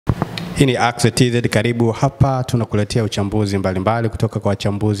Hii ni TZ, karibu hapa tunakuletea uchambuzi mbalimbali kutoka kwa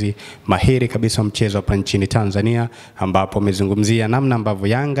wachambuzi mahiri kabisa mchezo hapa nchini Tanzania, ambapo wamezungumzia namna ambavyo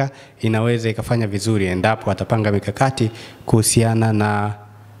Yanga inaweza ikafanya vizuri endapo atapanga mikakati kuhusiana na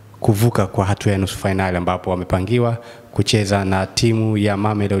kuvuka kwa hatua ya nusu finali, ambapo wamepangiwa kucheza na timu ya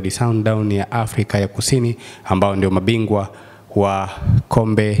MAMELODY SUNDOWNS ya Afrika ya Kusini, ambao ndio mabingwa wa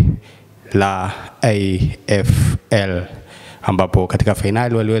kombe la AFL, ambapo katika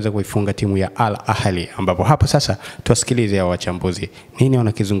finali waliweza kuifunga timu ya Al Ahly, ambapo hapo sasa tuwasikilize hao wachambuzi nini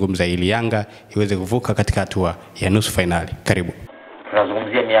wanakizungumza ili Yanga iweze kuvuka katika hatua ya nusu finali. Karibu.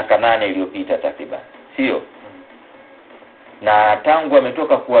 Tunazungumzia miaka 8 iliyopita takriban, sio? Na tangu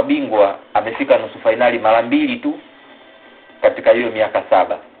ametoka kuwa bingwa amefika nusu finali mara 2 tu katika hiyo miaka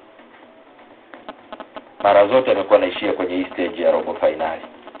 7. Mara zote amekuwa anaishia kwenye hii stage ya robo finali.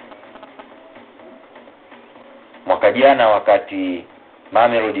 Mwaka jana wakati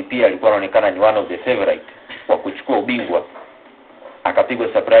MAMELODY pia alikuwa anaonekana ni one of the favorite wa kuchukua ubingwa, akapigwa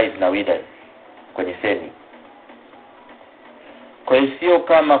surprise na Wydad kwenye semi. Kwa hiyo sio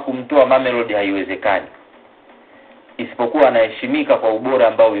kama kumtoa MAMELODY haiwezekani, isipokuwa anaheshimika kwa ubora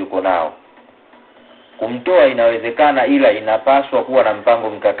ambao yuko nao. Kumtoa inawezekana, ila inapaswa kuwa na mpango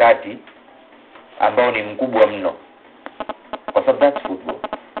mkakati ambao ni mkubwa mno, kwa sababu that's football.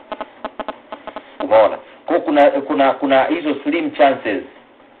 Umeona? Kuna hizo slim chances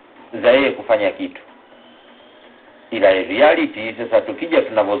za yeye kufanya kitu, ila reality sasa tukija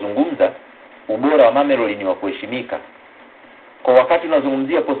tunavyozungumza, ubora wa MAMELODY ni wa kuheshimika. Kwa wakati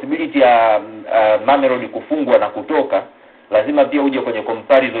tunazungumzia possibility ya MAMELODY kufungwa na kutoka, lazima pia uje kwenye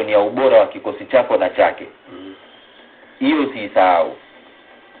comparison ya ubora wa kikosi chako na chake. Hiyo usisahau.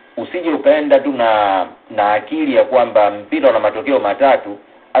 Usije ukaenda tu na akili ya kwamba mpira una matokeo matatu,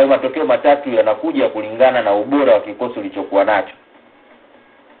 hayo matokeo matatu yanakuja kulingana na ubora wa kikosi ulichokuwa nacho.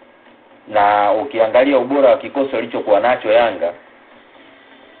 Na ukiangalia ubora wa kikosi ulichokuwa nacho Yanga,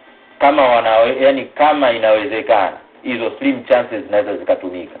 kama inawezekana hizo slim chances zinaweza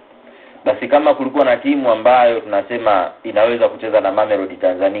zikatumika. Basi kama kulikuwa na timu ambayo tunasema inaweza kucheza na MAMELODY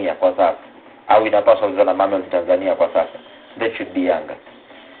Tanzania kwa sasa, au inapaswa kucheza na MAMELODY Tanzania kwa sasa, that should be Yanga,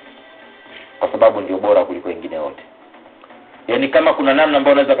 kwa sababu ndio bora kuliko wengine wote. Yaani kama kuna namna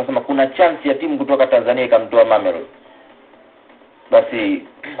ambayo unaweza kusema kuna chance ya timu kutoka Tanzania ikamtoa MAMELODY, basi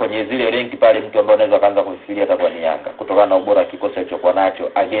kwenye zile rank pale mtu ambaye anaweza kaanza kufikiria atakuwa ni Yanga, kutokana na ubora wa kikosi alichokuwa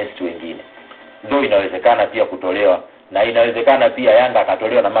nacho against wengine. Ndio inawezekana pia kutolewa, na inawezekana pia Yanga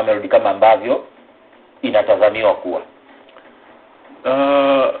akatolewa na MAMELODY kama ambavyo inatazamiwa kuwa.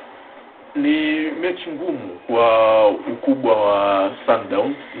 Ni mechi ngumu kwa ukubwa wa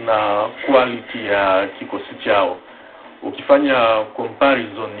Sundowns na quality ya kikosi chao. Ukifanya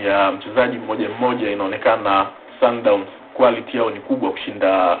comparison ya mchezaji mmoja mmoja, inaonekana Sundowns quality yao ni kubwa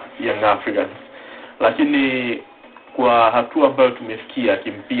kushinda Young Africans. Lakini kwa hatua ambayo tumefikia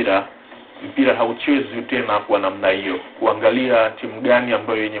kimpira, mpira hauchezwi tena kwa namna hiyo. Kuangalia timu gani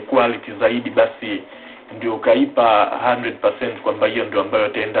ambayo yenye quality zaidi, basi ndio kaipa 100% kwamba hiyo ndio ambayo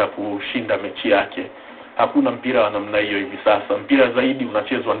ataenda kushinda mechi yake. Hakuna mpira wa namna hiyo hivi sasa. Mpira zaidi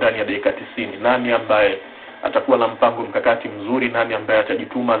unachezwa ndani ya dakika 90. Nani ambaye atakuwa na mpango mkakati mzuri, nani ambaye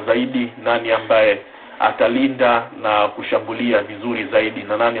atajituma zaidi, nani ambaye atalinda na kushambulia vizuri zaidi,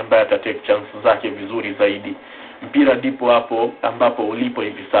 na nani ambaye atatake chances zake vizuri zaidi. Mpira ndipo hapo ambapo ulipo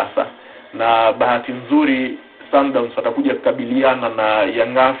hivi sasa. Na bahati nzuri Sundowns watakuja kukabiliana na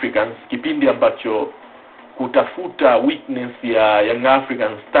Young Africans, kipindi ambacho kutafuta weakness ya Young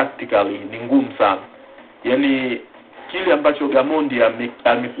Africans tactically ni ngumu sana. Yaani kile ambacho Gamondi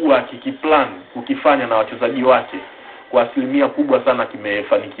amekuwa akikiplan kukifanya na wachezaji wake kwa asilimia kubwa sana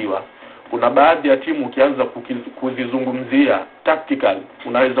kimefanikiwa. Kuna baadhi ya timu ukianza kuzizungumzia tactical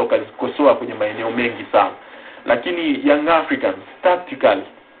unaweza ukazikosoa kwenye maeneo mengi sana, lakini Young Africans tactically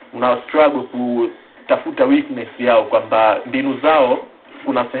una struggle kutafuta weakness yao, kwamba mbinu zao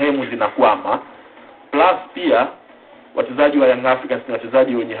kuna sehemu zinakwama. Plus pia wachezaji wa Young Africans ni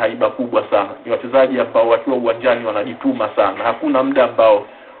wachezaji wenye haiba kubwa sana. Ni wachezaji ambao wakiwa uwanjani wanajituma sana. Hakuna muda ambao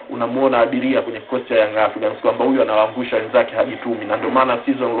unamuona abiria kwenye kikosi cha Young Africans kwamba huyu anawaangusha wenzake hajitumi. Na ndio maana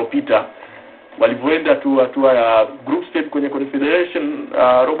season iliyopita walivyoenda tu hatua ya group stage kwenye Confederation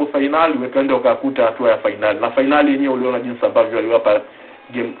robo finali, wakaenda wakakuta hatua ya finali. Na finali yenyewe uliona jinsi ambavyo waliwapa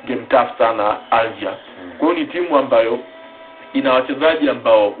game tough sana Alger. Kwa hiyo ni timu ambayo ina wachezaji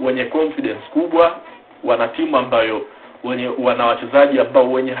ambao wenye confidence kubwa, wana timu ambayo wana wachezaji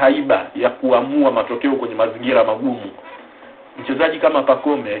ambao wenye haiba ya kuamua matokeo kwenye mazingira magumu. Mchezaji kama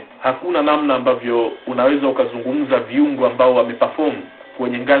Pacome, hakuna namna ambavyo unaweza ukazungumza viungo ambao wameperform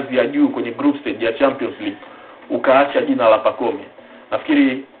kwenye ngazi ya juu kwenye group stage ya Champions League ukaacha jina la Pacome.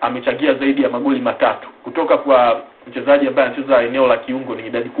 nafikiri amechangia zaidi ya magoli 3 kutoka kwa mchezaji ambaye anacheza eneo la kiungo. Ni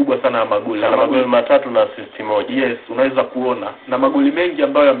idadi kubwa sana ya magoli, na magoli 3 na assist moja. Yes, unaweza kuona na magoli mengi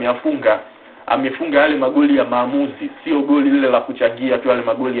ambayo amefunga yale magoli ya maamuzi, sio goli lile la kuchangia tu, yale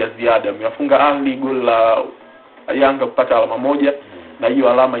magoli ya ziada. Amefunga Ahli goli la Yanga kupata alama 1, na hiyo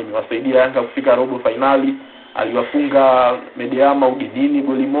alama imewasaidia Yanga kufika robo finali. Aliwafunga Medeama ugenini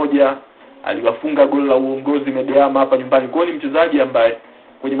goli 1, aliwafunga goli la uongozi Medeama hapa nyumbani. Kwa hiyo ni mchezaji ambaye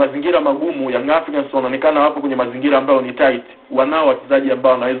kwenye mazingira magumu Young Africans wanaonekana wapo kwenye mazingira ambayo ni tight, wanao wachezaji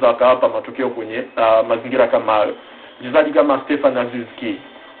ambao wanaweza wakawapa matokeo kwenye mazingira kama hayo. Mchezaji kama Stefan Azizki,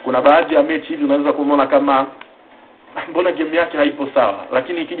 kuna baadhi ya mechi hizi unaweza kuona kama mbona game yake haipo sawa,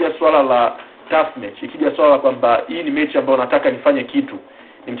 lakini ikija swala la tough match, ikija swala kwamba hii ni mechi ambayo nataka nifanye kitu,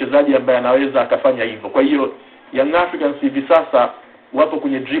 ni mchezaji ambaye anaweza akafanya hivyo. Kwa hiyo Young Africans hivi sasa wapo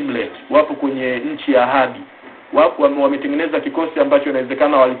kwenye dreamland, wapo kwenye nchi ya ahadi. Wapo wametengeneza kikosi ambacho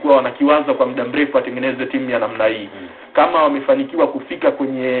inawezekana walikuwa wanakiwaza kwa muda mrefu watengeneze timu ya namna hii. Kama wamefanikiwa kufika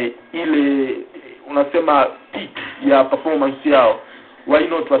kwenye ile unasema peak ya performance yao, why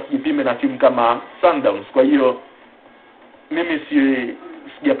not wasijipime na timu kama Sundowns? Kwa hiyo mimi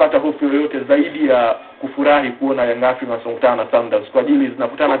sijapata hofu yoyote zaidi ya kufurahi kuona Young Africans wanakutana na Sundowns kwa ajili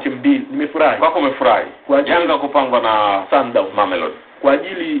zinakutana timu mbili. Nimefurahi. Kwako umefurahi? Kwa Yanga kupangwa na Sundowns Mamelodi. Kwa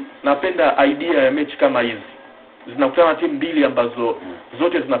ajili napenda idea ya mechi kama hizi. Zinakutana timu mbili ambazo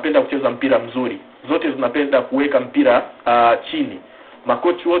zote zinapenda kucheza mpira mzuri, zote zinapenda kuweka mpira chini.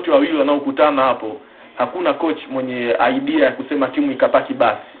 Makochi wote wawili wanaokutana hapo, hakuna coach mwenye idea ya kusema timu ikapaki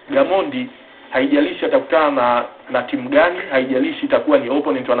basi. Gamondi haijalishi atakutana na timu gani, haijalishi itakuwa ni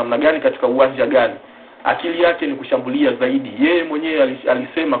opponent wa namna gani katika uwanja gani, akili yake ni kushambulia zaidi. Yeye mwenyewe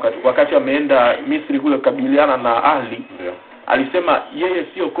alisema wakati ameenda Misri kule kukabiliana na Ahli, alisema yeye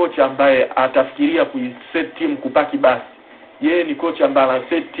sio kocha ambaye atafikiria kuiset team kupaki basi. Yeye ni kocha ambaye ana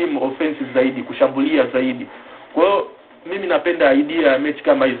set team offensive zaidi, kushambulia zaidi. Kwa hiyo mimi napenda idea ya mechi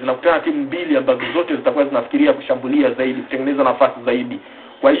kama hizi, nakutana timu mbili ambazo zote zitakuwa zinafikiria kushambulia zaidi, kutengeneza nafasi zaidi.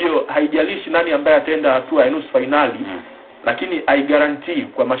 Kwa hiyo haijalishi nani ambaye ataenda hatua ya nusu finali, lakini I guarantee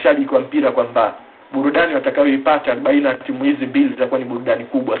kwa mashabiki wa mpira kwamba burudani watakayoipata baina ya timu hizi mbili itakuwa ni burudani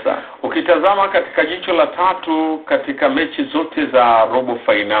kubwa sana. Ukitazama katika jicho la tatu katika mechi zote za robo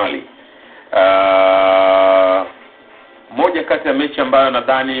finali, moja kati ya mechi ambayo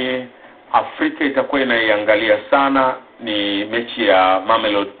nadhani Afrika itakuwa inaiangalia sana ni mechi ya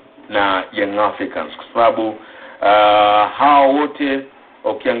Mamelodi na Young Africans, kwa sababu hao wote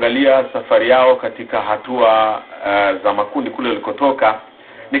ukiangalia safari yao katika hatua za makundi kule walikotoka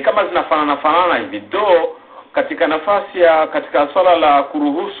ni kama zinafanana hivi. Do katika nafasi ya katika swala la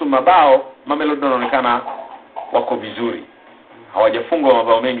kuruhusu mabao, Mamelodi wanaonekana wako vizuri, hawajafungwa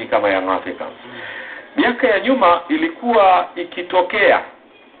mabao mengi kama Young Africans. Miaka ya nyuma ilikuwa ikitokea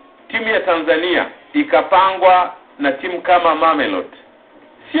timu ya Tanzania ikapangwa na timu kama Mamelodi,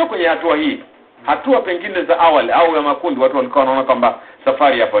 sio kwenye hatua hii, hatua pengine za awali au ya makundi, watu walikuwa wanaona kwamba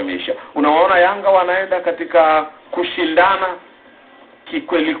safari hapo imeisha. Unawaona Yanga wanaenda katika kushindana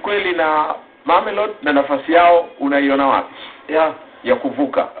kikweli kweli na Mamelodi, na nafasi yao unaiona wapi ya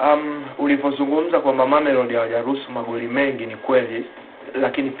kuvuka? Ulipozungumza kwamba Mamelodi hawajaruhusu magoli mengi ni kweli,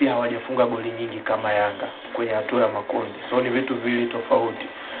 lakini pia hawajafunga goli nyingi kama Yanga kwenye hatua ya makundi. So ni vitu viwili tofauti.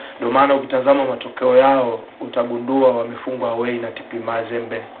 Ndio maana ukitazama matokeo yao utagundua wamefungwa away na TP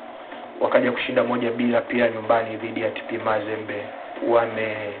Mazembe, wakaja kushinda 1-0 pia nyumbani dhidi ya TP Mazembe,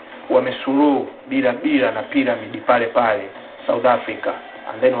 wamesuluhu bila na Pyramid pale South Africa,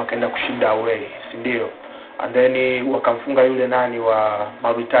 and then wakaenda kushinda away, si ndio? And then wakamfunga yule nani wa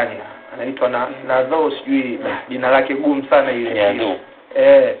Mauritania anaitwa na dhao sijui jina lake gumu sana ile.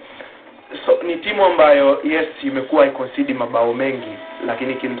 So ni timu ambayo yes imekuwa iconcede mabao mengi,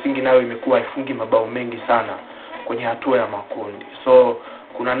 lakini kimsingi nayo imekuwa ifungi mabao mengi sana kwenye hatua ya makundi. So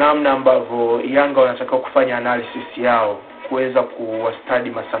kuna namna ambavyo Yanga wanataka kufanya analysis yao, kuweza kuwastadi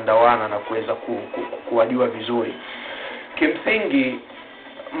masandawana na kuweza kuwajua vizuri. Kimsingi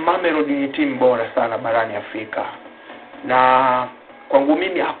Mamelodi ni timu bora sana barani Afrika, na kwangu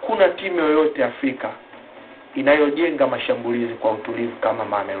mimi hakuna timu yoyote Afrika inayojenga mashambulizi kwa utulivu kama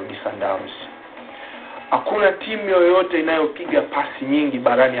Mamelodi Sundowns. Hakuna timu yoyote inayopiga pasi nyingi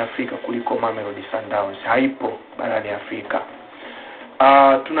barani Afrika kuliko Mamelodi Sundowns, haipo barani Afrika.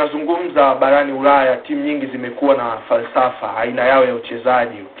 Tunazungumza barani Ulaya, timu nyingi zimekuwa na falsafa aina yao ya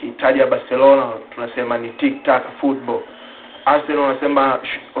uchezaji. Ukitaja Barcelona tunasema ni tic tac football, Arsenal wanasema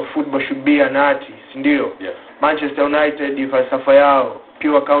football should be an art, si ndio? Yes. Manchester United falsafa yao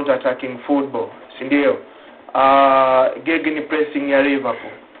pure counter attacking football, si ndio? Gegen pressing ya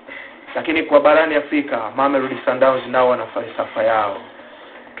Liverpool. Lakini kwa barani Afrika, Mamelodi Sundowns nao wana falsafa yao.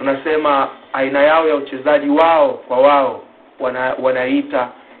 Tunasema aina yao ya uchezaji wao kwa wao wanaita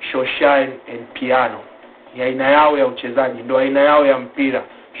showshine and piano. Ni aina yao ya uchezaji, ndio aina yao ya mpira,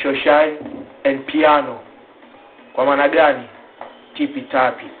 showshine and piano. Kwa maana gani? Tipi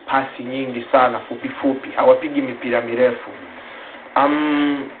tapi, pasi nyingi sana fupi fupi, hawapigi mipira mirefu.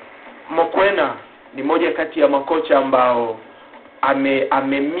 Mokwena ni moja kati ya makocha ambao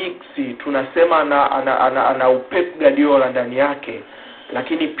amemixi, tunasema ana Pep Guardiola ndani yake,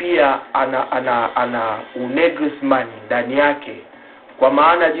 lakini pia ana Nagelsmann ndani yake, kwa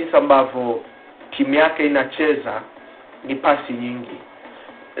maana jinsi ambavyo timu yake inacheza ni pasi nyingi,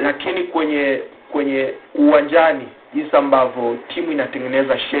 lakini kwenye uwanjani jinsi ambavyo timu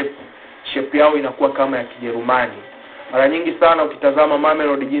inatengeneza shape yao inakuwa kama ya Kijerumani. Mara nyingi sana ukitazama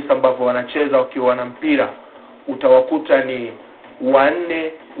Mamelodi jinsi ambavyo wanacheza wakiwa na mpira, utawakuta ni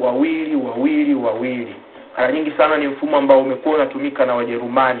 4-2-2-2. Mara nyingi sana ni mfumo ambao umekuwa unatumika na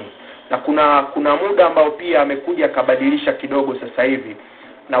Wajerumani, na kuna muda ambao pia amekuja akabadilisha kidogo sasa hivi,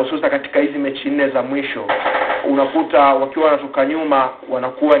 na hususa katika hizi mechi 4 za mwisho unakuta wakiwa wanatoka nyuma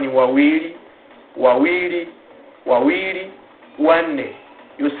wanakuwa ni 2-2-2-4.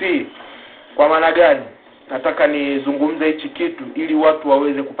 You see, kwa maana gani? Nataka nizungumze hichi kitu ili watu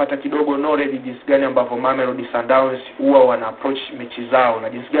waweze kupata kidogo knowledge jinsi gani ambavyo Mamelodi Sundowns huwa wana approach mechi zao, na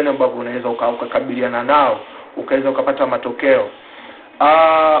jinsi gani ambavyo unaweza ukakabiliana nao ukaweza ukapata matokeo.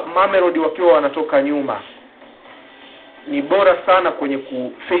 Mamelodi wakiwa wanatoka nyuma ni bora sana kwenye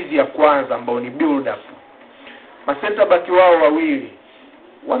phase ya kwanza ambao ni build up. Center back wao wawili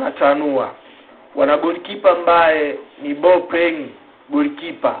wanatanua, wana goalkeeper ambaye ni ball playing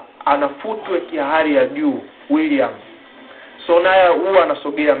goalkeeper, ana footwork ya hali ya juu, William. So naye huwa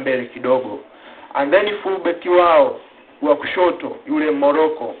anasogea mbele kidogo. And then fullback wao wa kushoto yule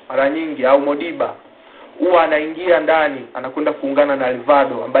Morocco mara nyingi au Modiba huwa anaingia ndani, anakwenda kuungana na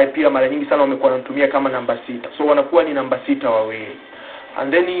Alvaro ambaye pia mara nyingi sana wamekuwa wanatumia kama namba 6. So wanakuwa ni namba 6 wawili.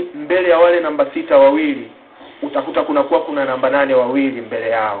 And then mbele ya wale namba 6 wawili utakuta kuna namba 8 wawili mbele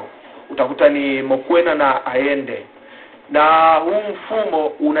yao. Utakuta ni Mokwena na Ayende. Na huu mfumo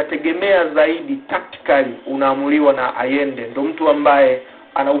unategemea zaidi tactically unaamuliwa na Ayende. Ndio mtu ambaye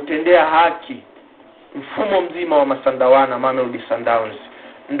anautendea haki mfumo mzima wa Masandawana Mamelodi Sundowns.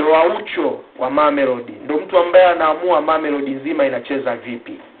 Ndio aucho wa Mamelodi. Ndio mtu ambaye anaamua Mamelodi nzima inacheza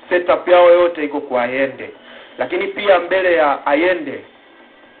vipi. Setup yao yote iko kwa Ayende. Lakini pia mbele ya Ayende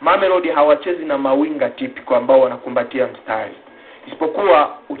Mamelodi hawachezi na mawinga tipiko ambao wanakumbatia mstari.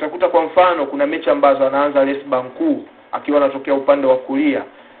 Isipokuwa utakuta kwa mfano kuna mechi ambazo anaanza Les Banku akiwa anatokea upande wa kulia,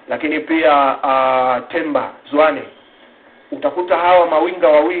 lakini pia Temba Zwane, utakuta hawa mawinga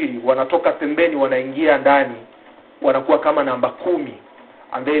wawili wanatoka pembeni wanaingia ndani, wanakuwa kama namba 10.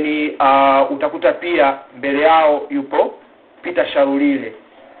 And then utakuta pia mbele yao yupo Peter Sharulile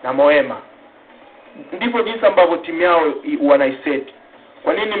na Moema. Ndipo jinsi ambavyo timu yao wanaiset.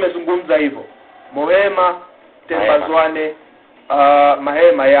 Kwa nini nimezungumza hivyo? Moema, Temba Zwane,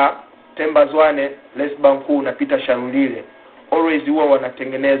 Mahema ya Temba Zwane, Les Banku na Peter Sharulile always huwa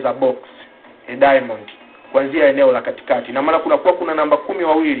wanatengeneza box a diamond kuanzia eneo la katikati. Na maana kuna namba 10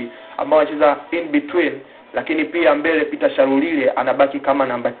 wawili ambao wanacheza in between, lakini pia mbele Peter Sharulile anabaki kama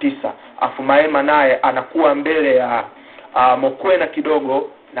namba 9. Afu Mahema naye anakuwa mbele ya Mokwena kidogo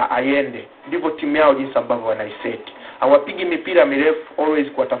na Ayende. Ndivyo timu yao jinsi ambavyo wanaiset. Hawapigi mipira mirefu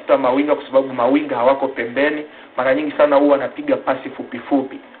always kuwatafuta mawinga, kwa sababu mawinga hawako pembeni. Mara nyingi sana huwa wanapiga pasi fupi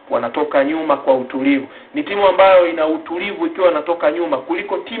fupi, wanatoka nyuma kwa utulivu. Ni timu ambayo ina utulivu ikiwa wanatoka nyuma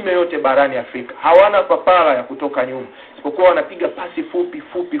kuliko timu yote barani Afrika. Hawana papara ya kutoka nyuma, isipokuwa wanapiga pasi fupi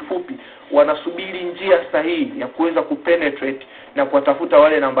fupi, wanasubiri njia sahihi ya kuweza kupenetrate na kuwatafuta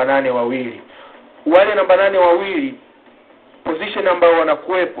wale namba 8 wawili. Wale namba 8 wawili position ambayo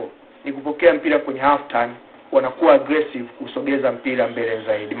wanakuepo ni kupokea mpira kwenye half time, wanakuwa aggressive kusogeza mpira mbele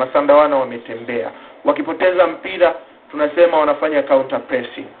zaidi. Masandawana wametembea, wakipoteza mpira tunasema wanafanya counter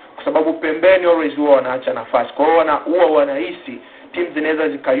pressing, kwa sababu pembeni always huwa wanaacha nafasi. Kwa hiyo huwa wanahisi timu zinaweza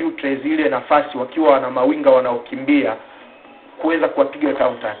zikayutilize ile nafasi wakiwa wana mawinga wanaokimbia kuweza kuwapiga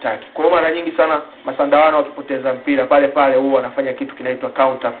counter attack. Kwa hiyo mara nyingi sana Masandawana wakipoteza mpira pale huwa wanafanya kitu kinaitwa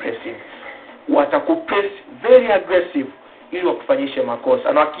counter pressing. Watakupress very aggressive ili wakufanyishe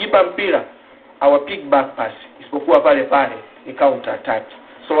makosa. Na wakiiba mpira hawapig back pass, isipokuwa pale ni counter attack.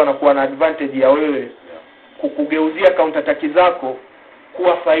 So wanakuwa na advantage ya wewe kukugeuzia counter attack zako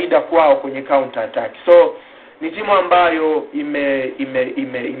kuwa faida kwao kwenye counter attack. So ni timu ambayo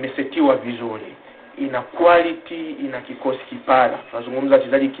imesetiwa vizuri. Ina quality, ina kikosi kipana. Tunazungumza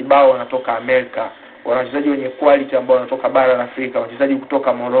wachezaji kibao wanatoka Amerika, wana wachezaji wenye quality ambao wanatoka bara la Afrika, wachezaji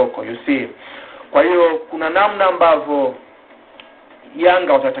kutoka Morocco, you see. Kwa hiyo kuna namna ambavyo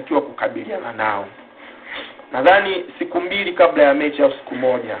Yanga watatakiwa kukabiliana nao. Nadhani siku mbili kabla ya mechi au siku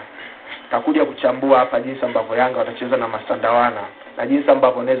moja takuja kuchambua hapa jinsi ambavyo Yanga watacheza na Masandawana na jinsi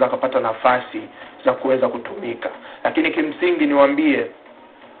ambavyo wanaweza kupata nafasi za kuweza kutumika. Lakini kimsingi niwaambie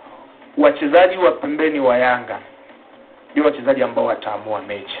wachezaji wa pembeni wa Yanga ndio wachezaji ambao wataamua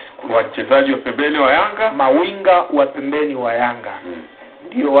mechi. Wachezaji wa pembeni wa Yanga, mawinga wa pembeni wa Yanga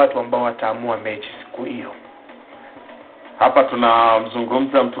ndio watu ambao wataamua mechi siku hiyo. Hapa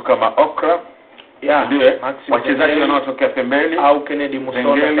tunamzungumza mtu kama Okra, ndio wachezaji wanaotokea pembeni au Kennedy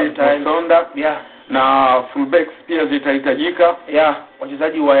Musonda, na fullbacks pia zitahitajika,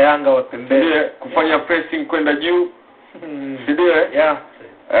 wachezaji wa Yanga wa pembeni kufanya pressing kwenda juu. Ndio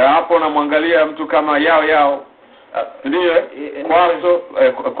hapo namwangalia mtu kama yao ndio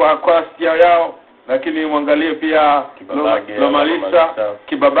kwa yao, lakini muangalie pia Lomalisa,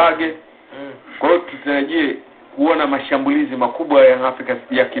 Kibabage. Kwa hiyo tutarajie kuona mashambulizi makubwa ya Afrika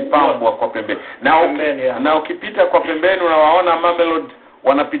ya kipambwa kwa pembeni. Na ukipita kwa pembeni unawaona Mamelodi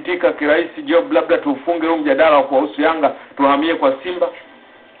wanapitika kirahisi. Job, labda tufunge huu mjadala kwa kuhusu Yanga, tuhamie kwa Simba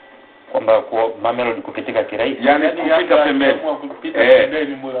kwamba kwa Mamelodi kupitika kirahisi, yani kupita pembeni.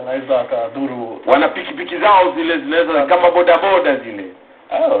 Pembeni mbona anaweza akadhuru, wana pikipiki zao zile zinaweza kama bodaboda zile.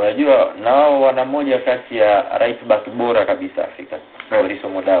 Unajua nao wana moja kati ya right back bora kabisa Afrika, Oliso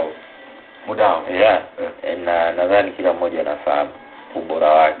Mudau. Na nadhani kila mmoja anafahamu ubora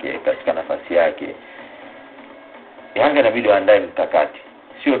wake katika nafasi yake. Yanga inabidi waandae mkakati,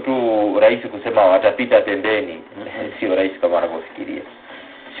 sio tu rahisi kusema watapita pembeni. Sio rahisi kama wanavyofikiria.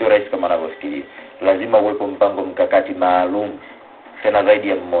 Lazima uwepo mpango mkakati maalum, tena zaidi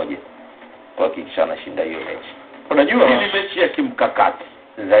ya mmoja, kuhakikisha anashinda hiyo mechi. Unajua hii ni mechi ya kimkakati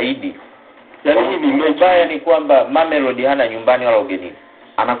zaidi. Yaani hii ni mechi mbaya ni kwamba Mamelodi hana nyumbani wala ugenini.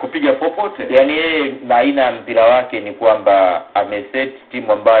 Anakupiga popote. Yaani yeye na aina ya mpira wake ni kwamba ameset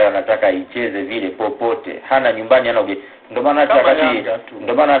timu ambayo anataka icheze vile popote. Hana nyumbani, hana ugenini. Ndio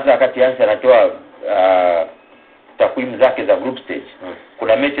maana hata wakati Yansi anatoa takwimu zake za group stage,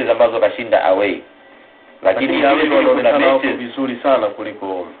 kuna matches ambazo kashinda away. Lakini kuna matches vizuri sana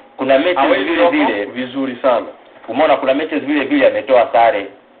kuliko, kuna matches vile vizuri sana. Umeona kuna matches vile ametoa sare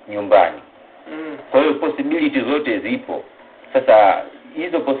nyumbani. Kwa hiyo possibility zote zipo. Sasa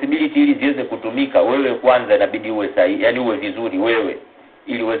hizo possibility ili ziweze kutumika, wewe kwanza inabidi uwe sahihi, yani uwe vizuri wewe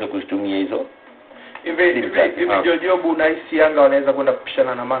ili uweze kuzitumia hizo. Hivi Jojobu na hisi Yanga wanaweza kwenda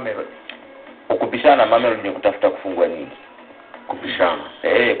kupishana na Mamelodi. Kupishana na Mamelodi ni kutafuta kufungwa nyingi.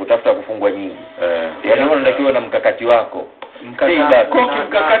 Kutafuta kufungwa nyingi. Yaani unatakiwa na mkakati wako.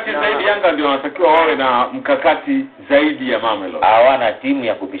 Mkakati zaidi Yanga ndio wanatakiwa wawe na mkakati zaidi ya Mamelodi. Hawana timu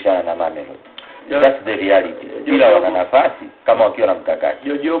ya kupishana na Mamelodi. That's the reality. Bila wana nafasi kama wakiwa na mkakati.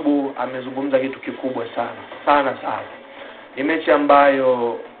 Jojobu amezungumza kitu kikubwa sana. Ni mechi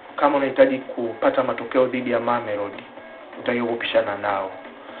ambayo kama unahitaji kupata matokeo dhidi ya Mamelodi utakiwa kupishana nao.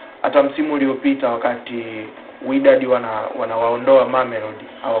 Hata msimu uliopita wakati Wydad wanawaondoa Mamelodi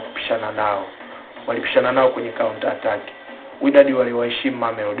hawakupishana nao. Walipishana nao kwenye counter attack. Wydad waliwaheshimu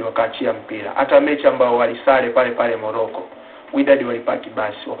Mamelodi wakaachia mpira. Hata mechi ambao walisare pale Morocco, Wydad walipaki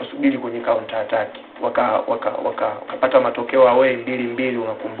basi wakasubiri kwenye counter attack. Wakapata matokeo away 2-2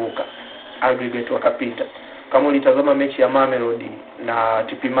 unakumbuka. Aggregate wakapita. Kama ulitazama mechi ya Mamelodi na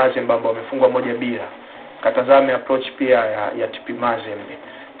TP Mazembe ambao wamefungwa 1-0, katazame approach pia ya TP Mazembe.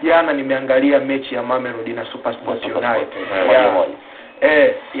 Jana nimeangalia mechi ya Mamelodi na SuperSport United.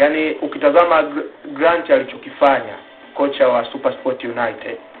 Yani ukitazama Grant alichokifanya kocha wa SuperSport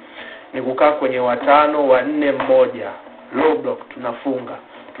United ni kukaa kwenye 5, 4, 1 low block, tunafunga,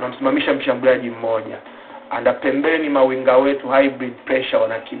 tunamsimamisha mshambuliaji mmoja, anda pembeni mawinga wetu hybrid pressure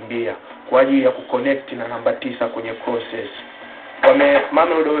wanakimbia kwa ajili ya kuconnect na namba 9 kwenye crosses.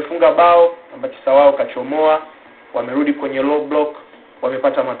 Mamelodi wamefunga bao, namba 9 wao kachomoa, wamerudi kwenye low block,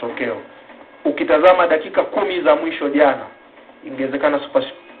 wamepata matokeo. Ukitazama dakika 10 za mwisho jana, ingewezekana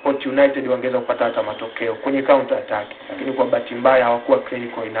SuperSport United wangeweza kupata hata matokeo kwenye counter attack, lakini kwa bahati mbaya hawakuwa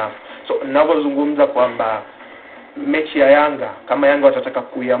clinical enough. So ninavyozungumza kwamba mechi ya Yanga, kama Yanga watataka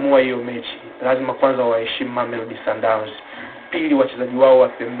kuiamua hiyo mechi, lazima kwanza waheshimu Mamelodi Sundowns. Pili, wachezaji wao wa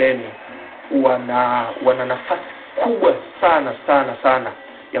pembeni wana nafasi kubwa sana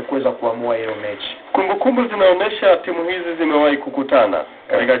ya kuweza kuamua hiyo mechi. Kumbukumbu zinaonyesha timu hizi zimewahi kukutana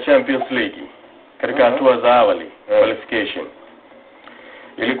katika Champions League katika hatua za awali, qualification.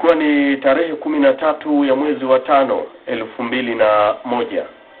 Ilikuwa ni tarehe 13 ya mwezi wa 5 2001.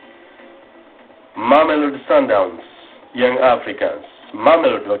 Mamelodi Sundowns, Young Africans.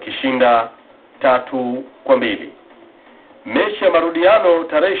 Mamelodi wakishinda 3-2. Mechi ya marudiano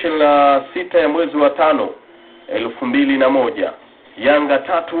tarehe 26 ya mwezi wa 5 2001, Yanga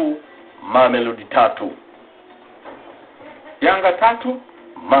 3 Mamelodi 3. Yanga 3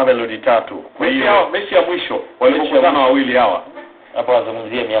 Mamelodi 3. Kwa hiyo mechi ya mwisho walipokutana wawili hawa. Hapo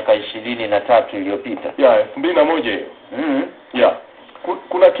wazungumzia miaka 23 iliyopita. 2001 hiyo.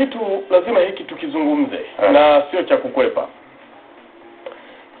 Kuna kitu lazima hiki tukizungumze na sio cha kukwepa.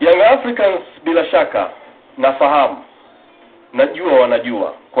 Young Africans bila shaka nafahamu, najua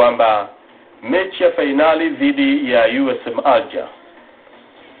wanajua kwamba mechi ya fainali dhidi ya USM Alger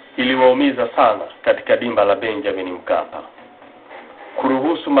iliwaumiza sana katika dimba la Benjamin Mkapa,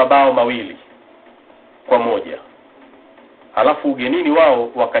 kuruhusu mabao 2-1, halafu ugenini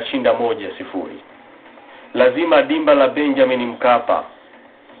wao wakashinda 1-0. Lazima dimba la Benjamin Mkapa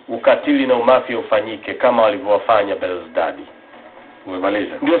ukatili na umafia ufanyike kama walivyowafanya Belouizdad.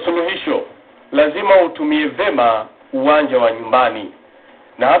 Umemaliza. Ndio suluhisho. Lazima utumie vema uwanja wa nyumbani.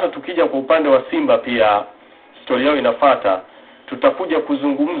 Na hata tukija kwa upande wa Simba pia story yao inafuata, tutakuja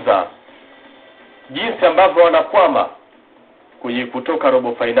kuzungumza jinsi ambavyo wanakwama kutoka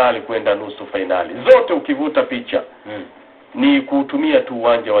robo finali kwenda nusu finali. Zote ukivuta picha ni kutumia tu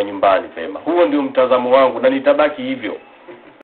uwanja wa nyumbani vema. Huo ndio mtazamo wangu na nitabaki hivyo.